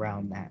hunt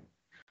around that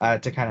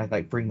to kind of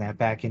like bring that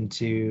back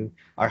into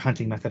our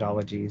hunting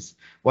methodologies?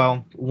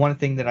 Well, one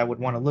thing that I would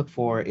want to look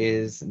for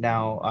is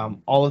now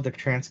all of the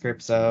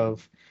transcripts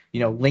of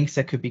links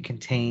that could be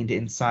contained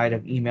inside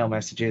of email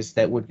messages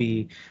that would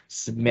be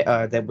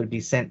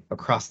sent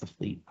across the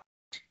fleet.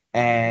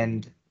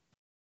 And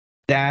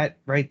that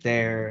right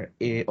there,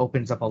 it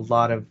opens up a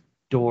lot of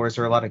doors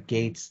or a lot of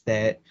gates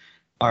that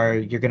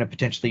you're going to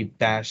potentially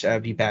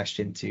be bashed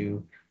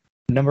into.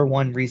 Number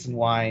one reason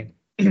why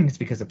is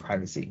because of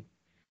privacy.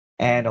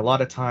 And a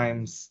lot of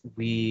times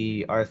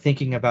we are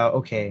thinking about,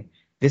 okay,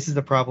 this is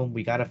the problem,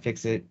 we got to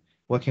fix it.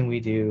 What can we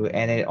do?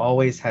 And it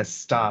always has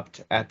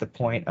stopped at the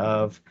point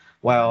of,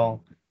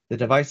 well, the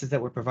devices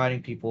that we're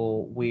providing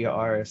people, we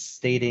are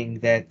stating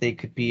that they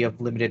could be of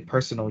limited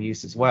personal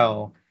use as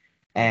well.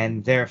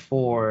 And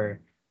therefore,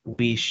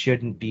 we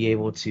shouldn't be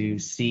able to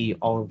see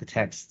all of the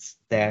texts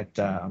that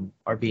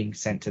are being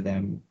sent to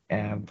them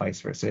and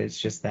vice versa. It's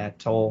just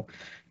that whole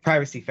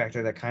privacy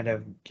factor that kind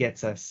of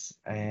gets us.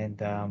 And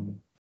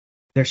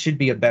there should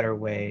be a better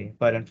way.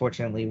 But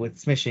unfortunately,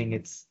 with smishing,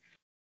 it's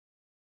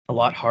a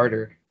lot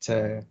harder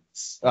of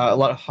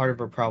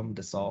a problem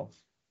to solve.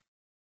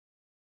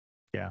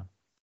 Yeah,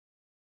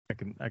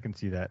 I can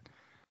see that.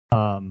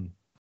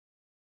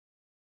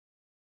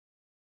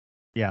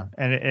 Yeah,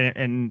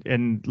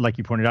 and like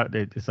you pointed out,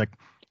 it's like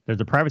there's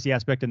the privacy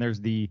aspect and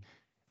there's the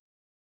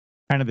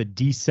kind of the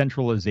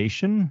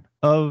decentralization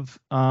of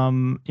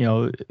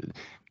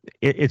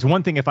it's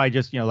one thing if I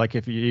just like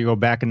if you go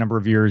back a number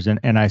of years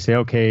and I say,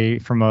 okay,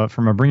 from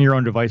a bring your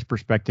own device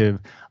perspective,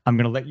 I'm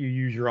going to let you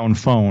use your own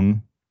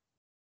phone,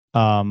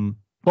 but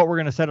we're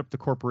going to set up the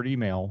corporate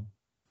email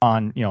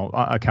on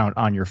account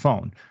on your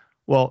phone.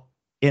 Well,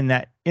 in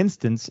that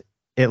instance,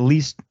 at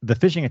least the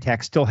phishing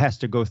attack still has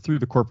to go through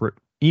the corporate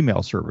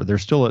email server.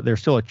 There's still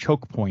a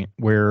choke point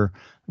where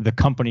the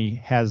company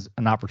has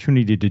an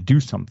opportunity to do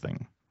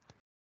something.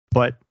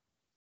 But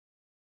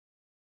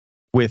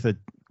with a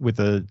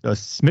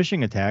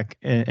smishing attack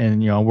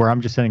and where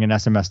I'm just sending an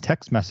SMS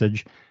text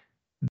message,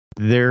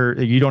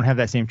 you don't have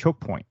that same choke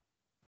point.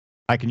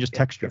 I can just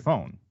text your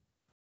phone.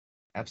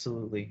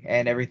 Absolutely.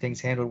 And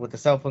everything's handled with a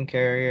cell phone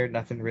carrier.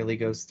 Nothing really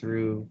goes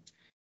through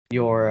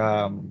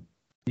your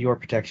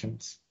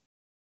protections.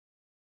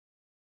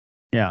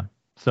 Yeah.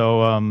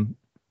 So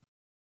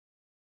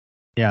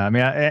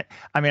yeah,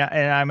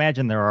 I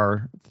imagine there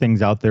are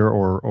things out there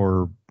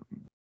or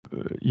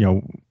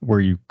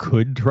where you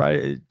could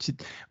try to,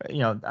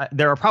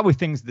 there are probably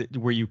things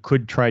where you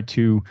could try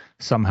to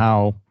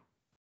somehow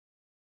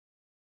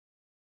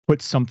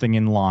put something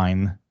in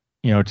line,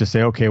 to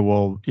say, okay,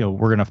 well,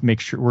 we're going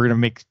to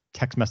make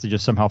text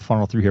messages somehow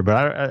funnel through here.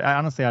 But I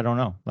honestly, I don't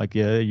know. Like,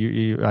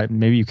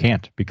 maybe you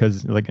can't,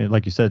 because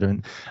like you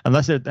said,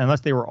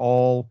 unless they were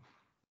all,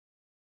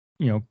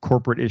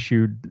 corporate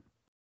issued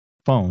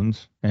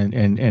phones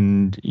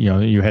and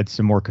you had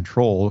some more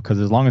control, because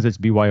as long as it's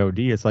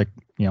BYOD, it's like,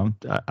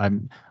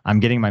 I'm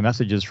getting my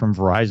messages from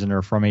Verizon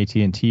or from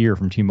AT&T or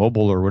from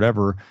T-Mobile or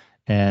whatever,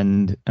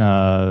 and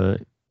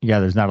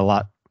there's not a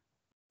lot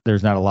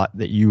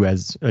that you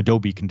as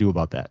Adobe can do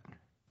about that.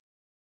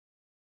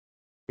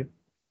 Yep.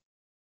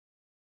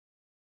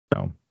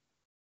 So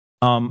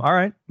all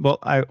right, well,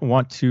 I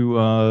want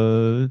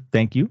to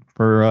thank you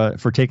for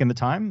taking the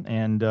time,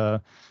 and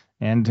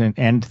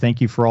thank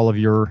you for all of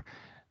your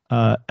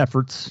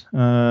efforts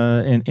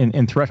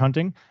in threat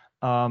hunting.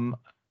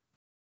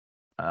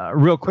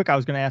 Real quick, I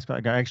was going to ask,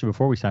 actually,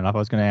 before we sign off, I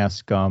was going to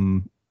ask,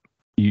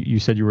 you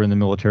said you were in the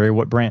military.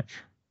 What branch?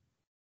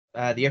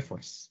 The Air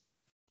Force.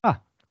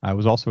 I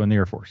was also in the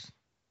Air Force.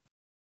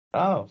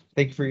 Oh,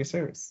 thank you for your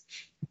service.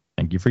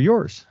 thank you for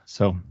yours.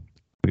 So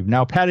we've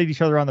now patted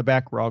each other on the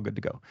back. We're all good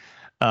to go.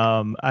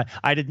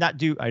 I did not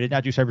do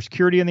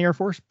cybersecurity in the Air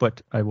Force,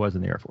 but I was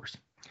in the Air Force.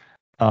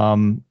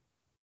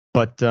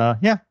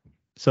 Yeah.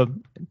 So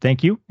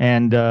thank you,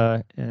 and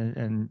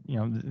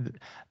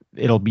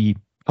it'll be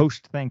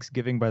post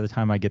Thanksgiving by the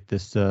time I get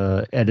this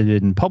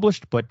edited and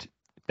published. But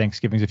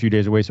Thanksgiving's a few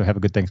days away, so have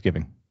a good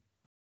Thanksgiving.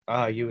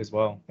 You as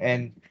well,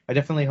 and I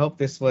definitely hope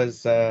this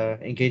was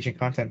engaging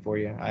content for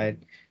you. I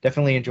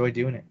definitely enjoyed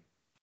doing it.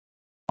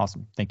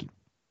 Awesome, thank you.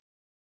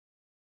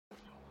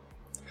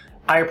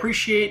 I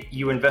appreciate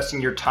you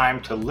investing your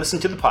time to listen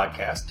to the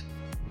podcast,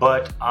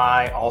 but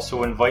I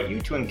also invite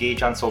you to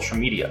engage on social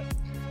media.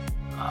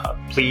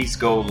 Please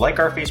go like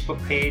our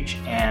Facebook page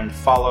and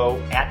follow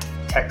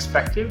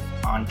 @TechSpective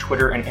on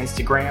Twitter and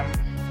Instagram.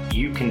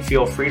 You can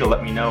feel free to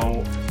let me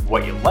know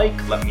what you like,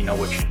 let me know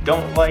what you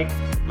don't like,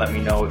 let me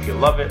know if you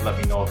love it, let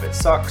me know if it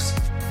sucks,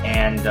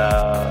 and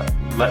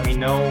let me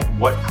know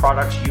what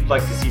products you'd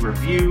like to see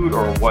reviewed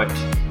or what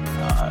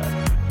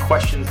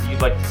questions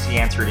you'd like to see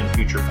answered in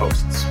future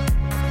posts.